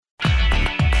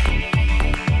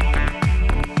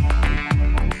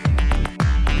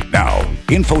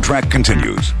InfoTrack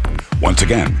continues. Once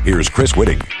again, here's Chris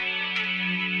Whitting.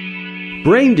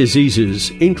 Brain diseases,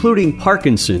 including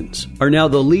Parkinson's, are now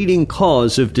the leading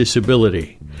cause of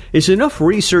disability. Is enough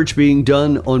research being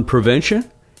done on prevention?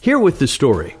 Here with the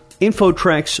story,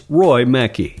 InfoTrack's Roy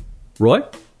Mackey. Roy?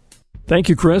 Thank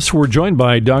you, Chris. We're joined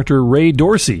by Dr. Ray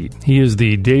Dorsey. He is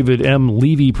the David M.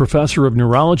 Levy Professor of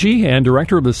Neurology and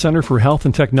Director of the Center for Health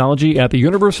and Technology at the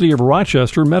University of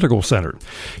Rochester Medical Center.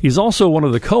 He's also one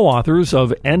of the co-authors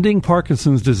of Ending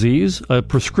Parkinson's Disease, a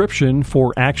Prescription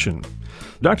for Action.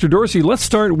 Dr. Dorsey, let's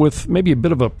start with maybe a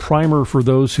bit of a primer for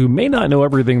those who may not know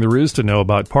everything there is to know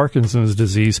about Parkinson's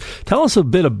disease. Tell us a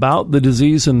bit about the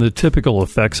disease and the typical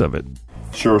effects of it.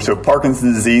 Sure. So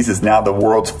Parkinson's disease is now the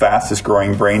world's fastest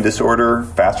growing brain disorder,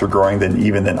 faster growing than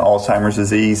Alzheimer's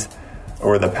disease.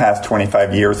 Over the past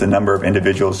 25 years, the number of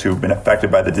individuals who've been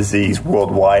affected by the disease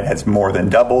worldwide has more than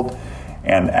doubled,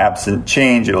 and absent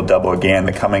change, it'll double again in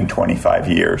the coming 25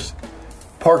 years.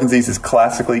 Parkinson's disease is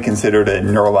classically considered a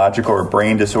neurological or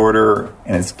brain disorder,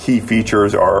 and its key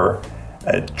features are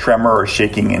a tremor or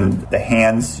shaking in the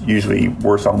hands, usually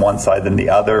worse on one side than the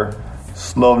other,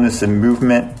 slowness in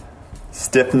movement,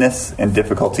 stiffness, and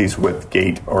difficulties with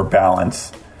gait or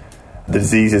balance. The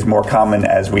disease is more common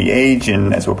as we age,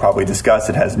 and as we'll probably discuss,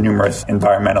 it has numerous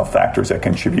environmental factors that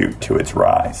contribute to its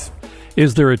rise.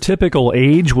 Is there a typical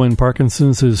age when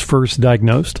Parkinson's is first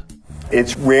diagnosed?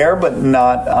 It's rare, but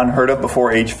not unheard of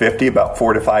before age 50. About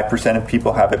 4 to 5% of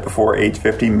people have it before age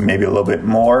 50, maybe a little bit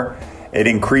more. It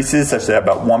increases such that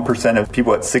about 1% of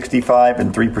people at 65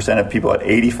 and 3% of people at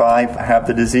 85 have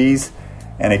the disease.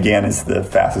 And again, it's the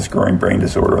fastest growing brain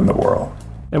disorder in the world.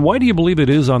 And why do you believe it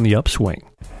is on the upswing?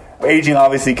 Aging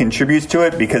obviously contributes to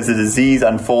it because the disease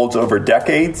unfolds over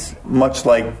decades. Much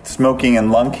like smoking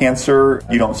and lung cancer,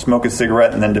 you don't smoke a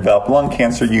cigarette and then develop lung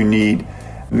cancer. You need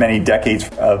many decades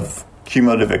of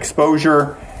cumulative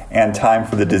exposure and time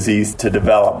for the disease to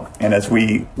develop. And as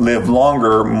we live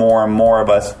longer, more and more of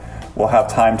us will have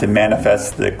time to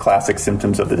manifest the classic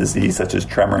symptoms of the disease, such as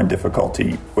tremor and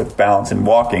difficulty with balance and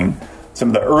walking. Some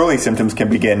of the early symptoms can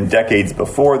begin decades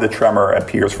before the tremor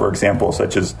appears, for example,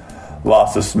 such as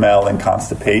loss of smell and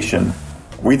constipation.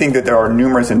 We think that there are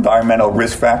numerous environmental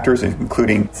risk factors,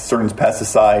 including certain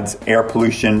pesticides, air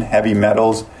pollution, heavy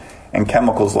metals, and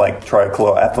chemicals like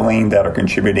trichloroethylene that are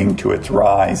contributing to its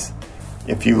rise.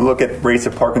 If you look at rates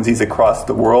of Parkinson's disease across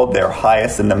the world, they're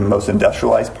highest in the most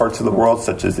industrialized parts of the world,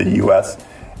 such as the U.S.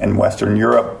 and Western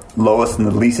Europe, lowest in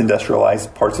the least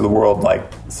industrialized parts of the world, like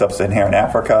sub-Saharan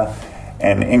Africa,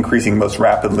 and increasing most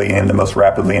rapidly in the most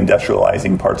rapidly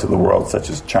industrializing parts of the world, such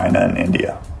as China and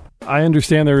India. I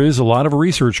understand there is a lot of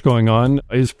research going on.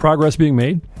 Is progress being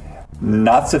made?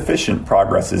 Not sufficient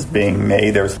progress is being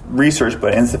made. There's research,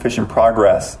 but insufficient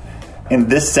progress. In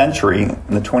this century,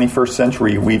 in the 21st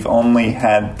century, we've only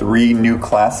had 3 new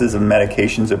classes of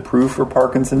medications approved for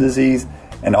Parkinson's disease,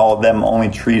 and all of them only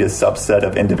treat a subset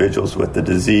of individuals with the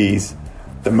disease.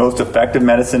 The most effective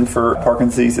medicine for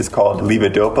Parkinson's disease is called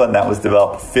levodopa, and that was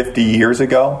developed 50 years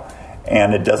ago,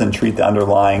 and it doesn't treat the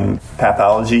underlying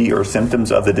pathology or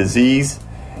symptoms of the disease,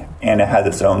 and it has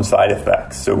its own side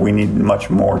effects. So we need much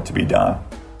more to be done.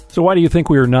 So why do you think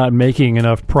we are not making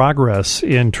enough progress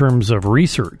in terms of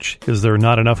research? Is there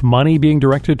not enough money being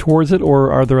directed towards it,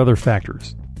 or are there other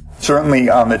factors? Certainly,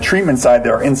 on the treatment side,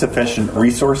 there are insufficient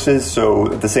resources.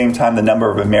 So at the same time, the number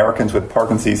of Americans with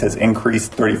Parkinson's disease has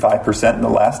increased 35% in the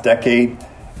last decade.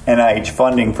 NIH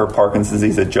funding for Parkinson's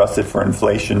disease adjusted for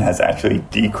inflation has actually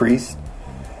decreased.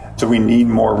 So we need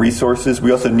more resources.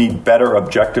 We also need better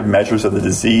objective measures of the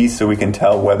disease so we can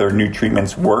tell whether new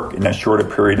treatments work in a shorter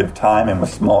period of time and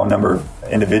with a smaller number of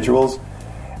individuals.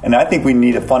 And I think we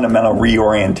need a fundamental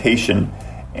reorientation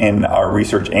in our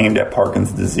research aimed at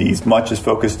Parkinson's disease. Much is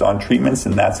focused on treatments,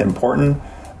 and that's important,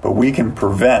 but we can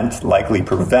likely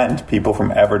prevent people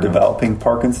from ever developing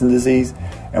Parkinson's disease,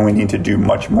 and we need to do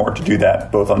much more to do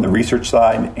that, both on the research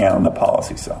side and on the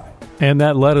policy side. And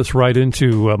that led us right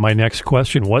into my next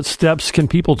question. What steps can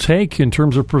people take in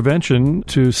terms of prevention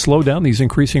to slow down these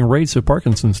increasing rates of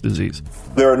Parkinson's disease?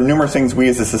 There are numerous things we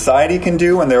as a society can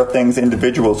do, and there are things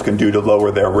individuals can do to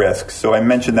lower their risks. So I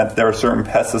mentioned that there are certain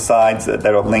pesticides that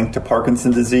are linked to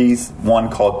Parkinson's disease. One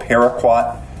called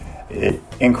paraquat. It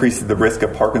increases the risk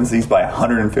of Parkinson's disease by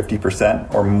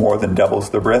 150% or more than doubles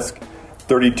the risk.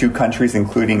 32 countries,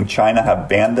 including China, have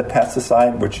banned the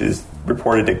pesticide, which is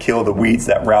reported to kill the weeds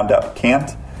that Roundup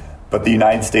can't, but the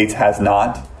United States has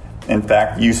not. In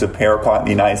fact, use of paraquat in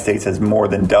the United States has more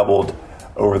than doubled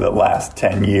over the last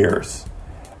 10 years.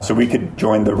 So we could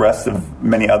join the rest of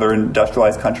many other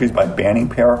industrialized countries by banning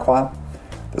paraquat.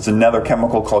 There's another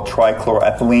chemical called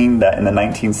trichloroethylene that in the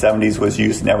 1970s was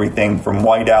used in everything from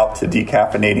whiteout to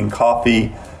decaffeinating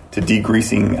coffee to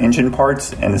degreasing engine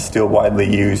parts, and is still widely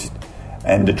used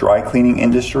in the dry cleaning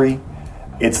industry.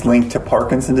 It's linked to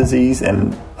Parkinson's disease,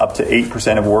 and up to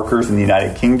 8% of workers in the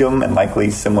United Kingdom, and likely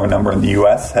a similar number in the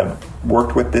U.S., have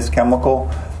worked with this chemical,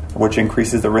 which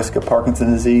increases the risk of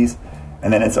Parkinson's disease.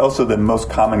 And then it's also the most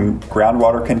common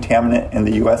groundwater contaminant in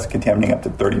the U.S., contaminating up to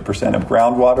 30% of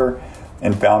groundwater,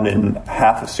 and found in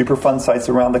half of Superfund sites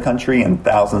around the country and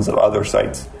thousands of other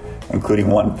sites, including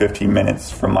one 15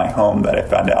 minutes from my home that I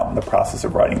found out in the process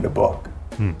of writing the book.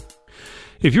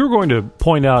 If you were going to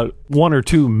point out one or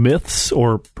two myths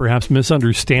or perhaps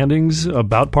misunderstandings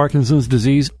about Parkinson's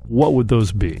disease, what would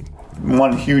those be?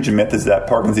 One huge myth is that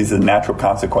Parkinson's disease is a natural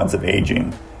consequence of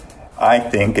aging. I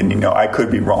think, and I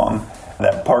could be wrong,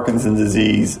 that Parkinson's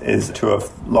disease is to a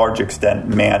large extent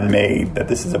man-made, that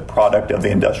this is a product of the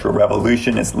Industrial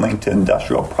Revolution. It's linked to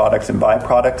industrial products and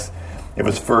byproducts. It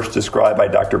was first described by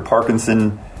Dr.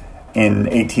 Parkinson in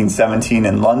 1817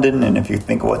 in London, and if you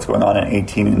think of what's going on in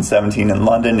 1817 in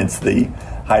London, it's the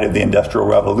height of the Industrial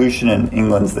Revolution, and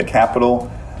England's the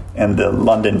capital, and the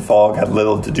London fog had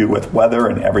little to do with weather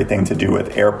and everything to do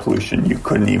with air pollution. You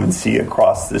couldn't even see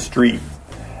across the street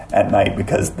at night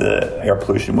because the air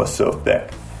pollution was so thick.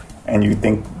 And you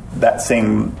think that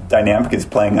same dynamic is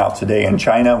playing out today in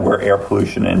China, where air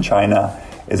pollution in China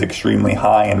is extremely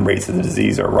high and rates of the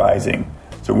disease are rising.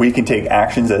 So we can take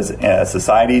actions as a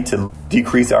society to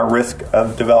decrease our risk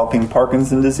of developing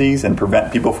Parkinson's disease and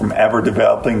prevent people from ever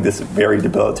developing this very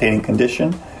debilitating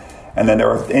condition. And then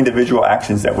there are individual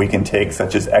actions that we can take,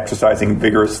 such as exercising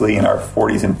vigorously in our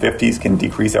 40s and 50s can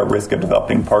decrease our risk of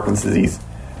developing Parkinson's disease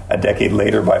a decade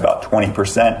later by about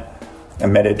 20%. A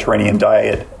Mediterranean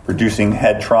diet, reducing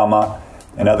head trauma,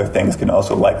 and other things can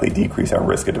also likely decrease our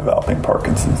risk of developing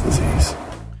Parkinson's disease.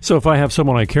 So if I have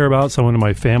someone I care about, someone in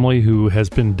my family who has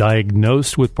been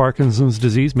diagnosed with Parkinson's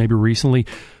disease, maybe recently,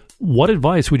 what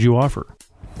advice would you offer?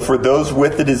 For those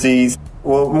with the disease,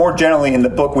 well, more generally in the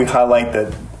book, we highlight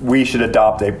that we should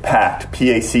adopt a PACT,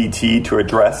 P-A-C-T, to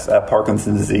address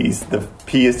Parkinson's disease. The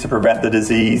P is to prevent the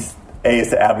disease. A is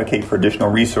to advocate for additional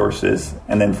resources.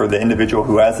 And then for the individual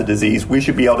who has the disease, we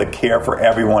should be able to care for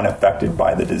everyone affected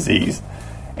by the disease.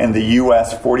 In the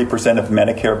U.S., 40% of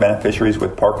Medicare beneficiaries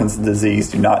with Parkinson's disease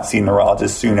do not see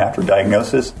neurologists soon after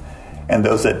diagnosis, and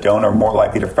those that don't are more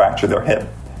likely to fracture their hip,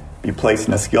 be placed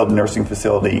in a skilled nursing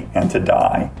facility, and to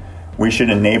die. We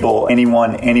should enable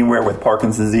anyone anywhere with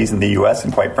Parkinson's disease in the U.S.,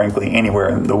 and quite frankly anywhere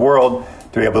in the world,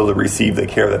 to be able to receive the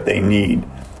care that they need.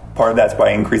 Part of that's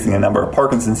by increasing the number of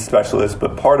Parkinson's specialists,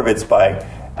 but part of it's by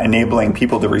enabling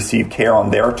people to receive care on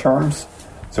their terms.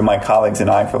 So my colleagues and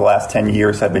I, for the last 10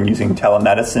 years, have been using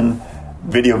telemedicine,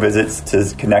 video visits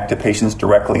to connect to patients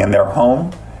directly in their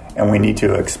home. And we need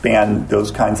to expand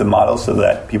those kinds of models so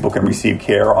that people can receive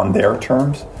care on their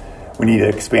terms. We need to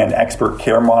expand expert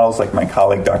care models like my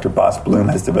colleague Dr. Bas Bloem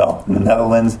has developed in the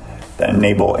Netherlands that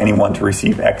enable anyone to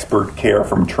receive expert care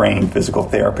from trained physical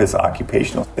therapists,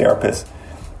 occupational therapists,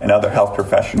 and other health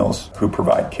professionals who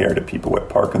provide care to people with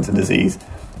Parkinson's disease.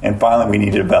 And finally, we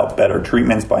need to develop better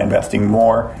treatments by investing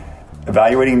more,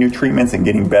 evaluating new treatments, and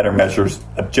getting better measures,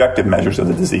 objective measures of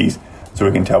the disease, so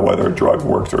we can tell whether a drug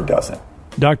works or doesn't.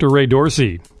 Dr. Ray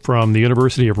Dorsey from the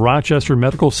University of Rochester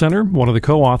Medical Center, one of the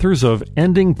co-authors of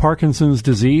Ending Parkinson's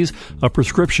Disease, A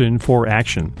Prescription for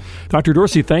Action. Dr.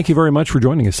 Dorsey, thank you very much for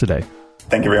joining us today.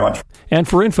 Thank you very much. And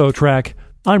for InfoTrack,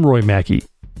 I'm Roy Mackey.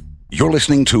 You're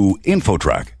listening to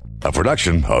InfoTrack, a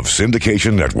production of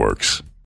Syndication Networks.